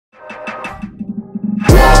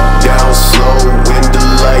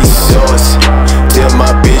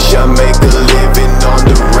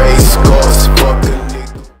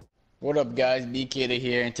up, guys? BK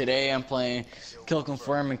here, and today I'm playing Kill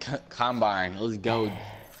Confirm and Combine. Let's go.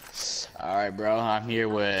 Alright, bro. I'm here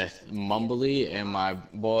with Mumbly and my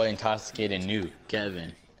boy intoxicated Nuke,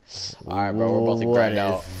 Kevin. Alright, bro. We're about to grind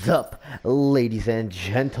out. What is up, ladies and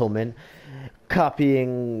gentlemen?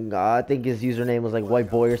 Copying, I think his username was like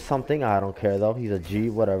White Boy or something. I don't care though. He's a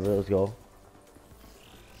G, whatever. Let's go.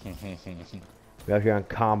 We're out here on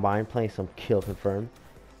Combine playing some Kill Confirm,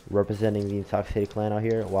 representing the Intoxicated clan out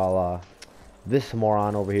here, while this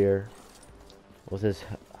moron over here was his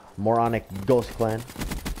moronic Ghost clan.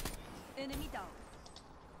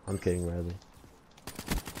 I'm kidding, Bradley.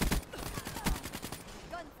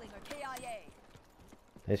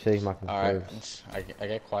 Let's shake my confirms. Alright, I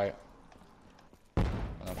get quiet.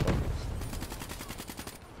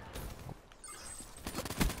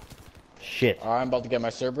 Shit. Alright, I'm about to get my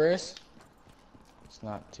Cerberus. It's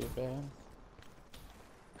not too bad.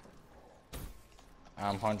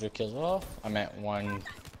 I'm 100 kills off. I'm at one.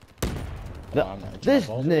 This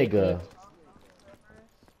nigga.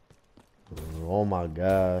 Oh my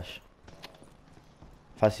gosh.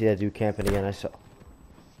 If I see that dude camping again, I saw.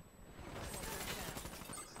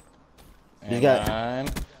 And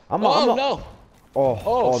I'm no.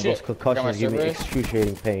 Oh, shit. those concussions give me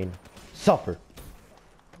excruciating pain. Suffer.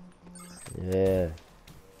 Yeah.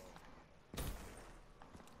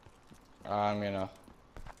 I'm gonna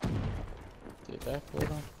get back. Hold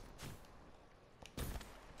on.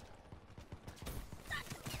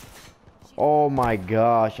 Oh my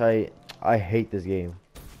gosh, I hate this game.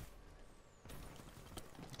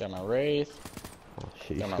 Got my Wraith. Oh,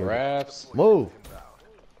 shit, got my Wraps. Move.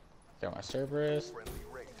 Got my Cerberus.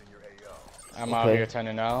 I'm out here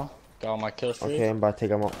 10-0. Got all my kill streaks. Okay, I'm about to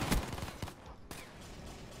take him out.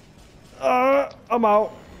 I'm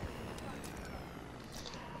out.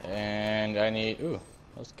 And I need. Ooh,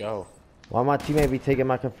 let's go. Why my teammate be taking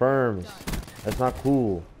my confirms? That's not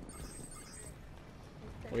cool.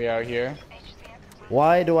 We out here.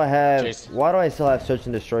 Why do I have? Jason. Why do I still have search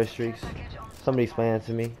and destroy streaks? Somebody explain that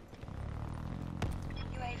to me.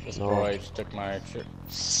 This boy just took my shit.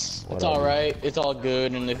 It's alright. It's all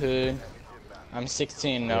good in the hood. I'm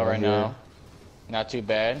 16 now right now. Not too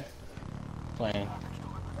bad. Playing.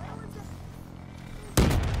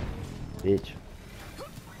 Bitch.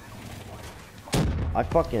 I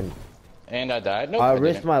fucking. And I died. Nope, I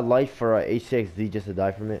risked my life for a HCXD just to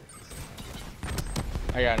die from it.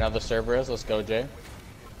 I got another Cerberus. Let's go, Jay.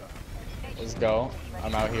 Let's go.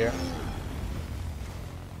 I'm out here.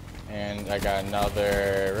 And I got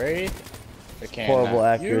another Wraith. Horrible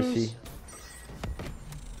accuracy. Use.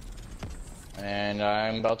 And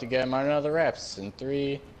I'm about to get my another reps in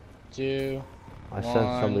 3, 2, I sense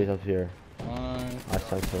somebody's up here. 1. I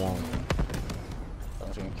sense around.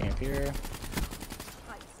 Someone's gonna camp here.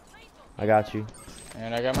 I got you.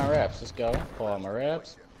 And I got my reps. Let's go. Pull out my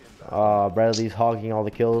reps. Bradley's hogging all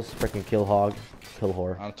the kills. Freaking kill hog. Kill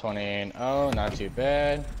whore. I'm 20-0. Not too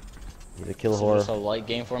bad. He's a kill This whore. is just a light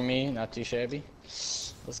game for me. Not too shabby.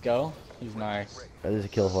 Let's go. He's nice. Bradley's a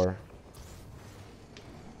kill whore.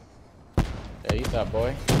 Yeah, you thought,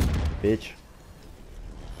 boy. Bitch.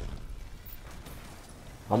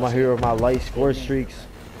 I'm out here with my light score streaks.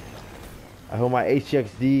 I hold my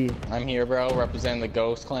HCXD. I'm here, bro, representing the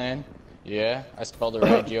Ghost clan. Yeah, I spelled it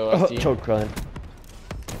right, G-O-S-T. Choke clan.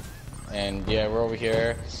 And yeah, we're over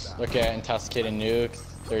here. Look at Intoxicated Nuke,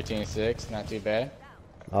 13-6, not too bad.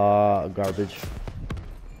 Garbage.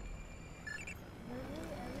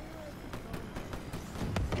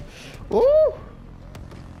 Woo!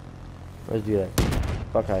 Let's do that.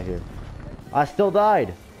 Fuck out of here. I still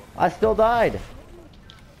died. I still died.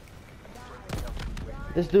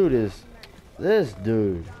 This dude.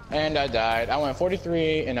 And I died. I went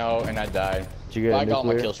 43-0 and I died. Did you get I got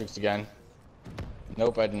my kill streaks again.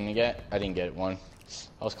 Nope, I didn't get it one.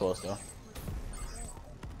 I was close though.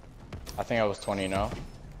 I think I was 20-0.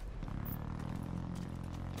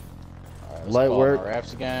 Right, light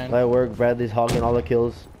work. Again. Light work. Bradley's hogging all the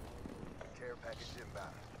kills.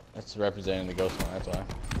 That's representing the Ghost one, that's why.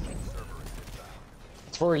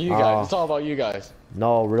 It's for you guys. It's all about you guys.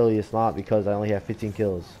 No, really, it's not because I only have 15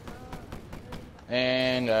 kills.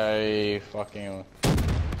 And I fucking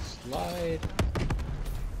slide.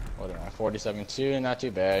 What am I? 47-2, not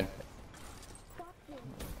too bad.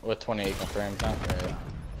 With 28 confirmed, not bad.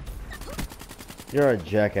 You're a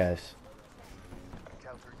jackass.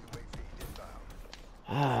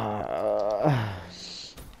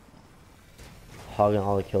 Hogging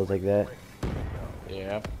all the kills like that.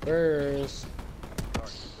 Yeah, first.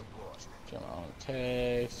 Jump on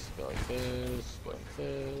text, go like this, go like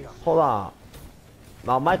this. Hold on.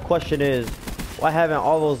 Now my question is, why haven't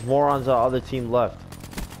all those morons on the other team left?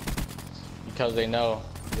 because they know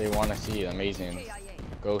they want to see amazing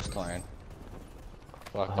Ghost Clan.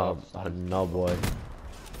 Fucked up. No, boy.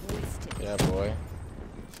 Yeah, boy.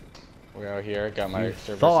 We're out here. Got my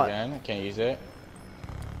service thought. again. Can't use it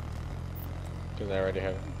because I already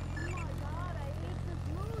have it.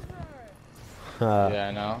 Yeah,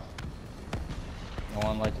 I know. No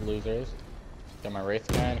one like losers. Got my Wraith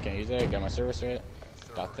again. Can't use it. Got my service rate.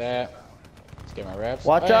 Got that. Let's get my reps.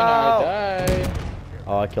 Watch and out! I died.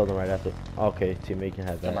 Oh, I killed him right after. Okay, teammate can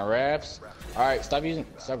have Got my that. reps. All right, stop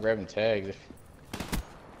grabbing tags.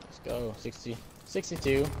 Let's go. 60,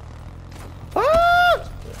 62. Ah!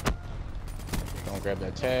 Don't grab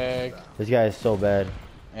that tag. This guy is so bad.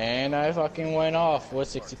 And I fucking went off with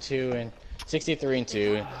 62 and 63 and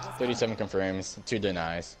 2, 37 confirms, 2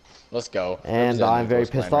 denies. Let's go. And I'm very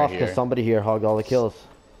pissed off because somebody here hogged all the kills.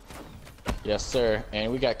 Yes, sir.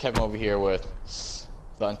 And we got Kevin over here with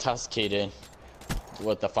the intoxicated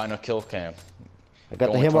with the final kill cam. I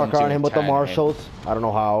got the hit marker on him with the marshals. I don't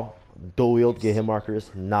know how. Dual wield, get hit markers.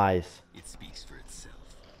 Nice. It speaks for itself.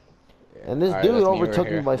 And this dude overtook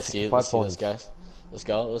me by 65 points. Guys. Let's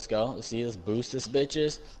go, let's go. Let's see, let's boost this,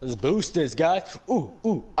 bitches. Let's boost this, guys. Ooh,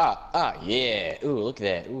 ooh, yeah. Ooh, look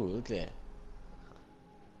at that. Ooh, look at that.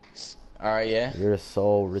 Alright, yeah. You're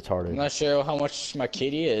so retarded. I'm not sure how much my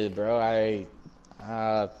kitty is, bro.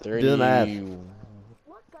 30 Do the math.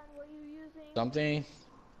 something.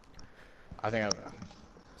 I think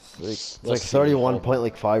It's like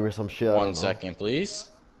 31.5 or some shit. 1 second, please.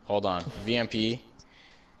 Hold on. VMP.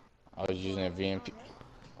 I was using a VMP.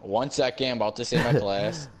 1 second, I'm about to say my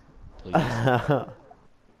class. Please.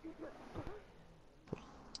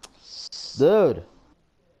 Dude.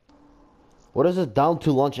 What is this down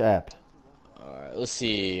to lunch app? Alright, let's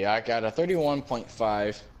see. I got a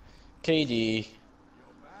 31.5 KD.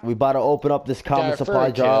 We about to open up this common Got a supply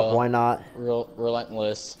fur drop. kill. Why not?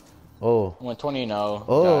 Relentless. Oh. Went 20-0.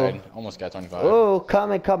 Oh. Died. Almost got 25. Oh,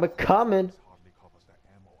 coming.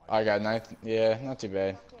 I got 9. Yeah, not too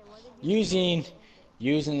bad. Using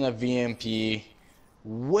the VMP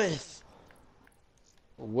with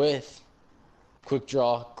quick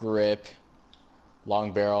draw, grip,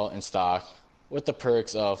 long barrel, and stock, with the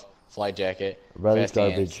perks of flight jacket, Bradley's fast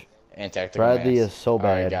hands, garbage. and tactical Bradley commands. is so bad.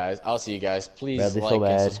 Alright, guys. I'll see you guys. Please Bradley's like so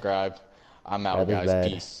and bad. subscribe. I'm out, Bradley's guys. bad.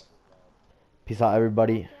 Peace. Peace out,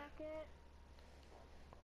 everybody.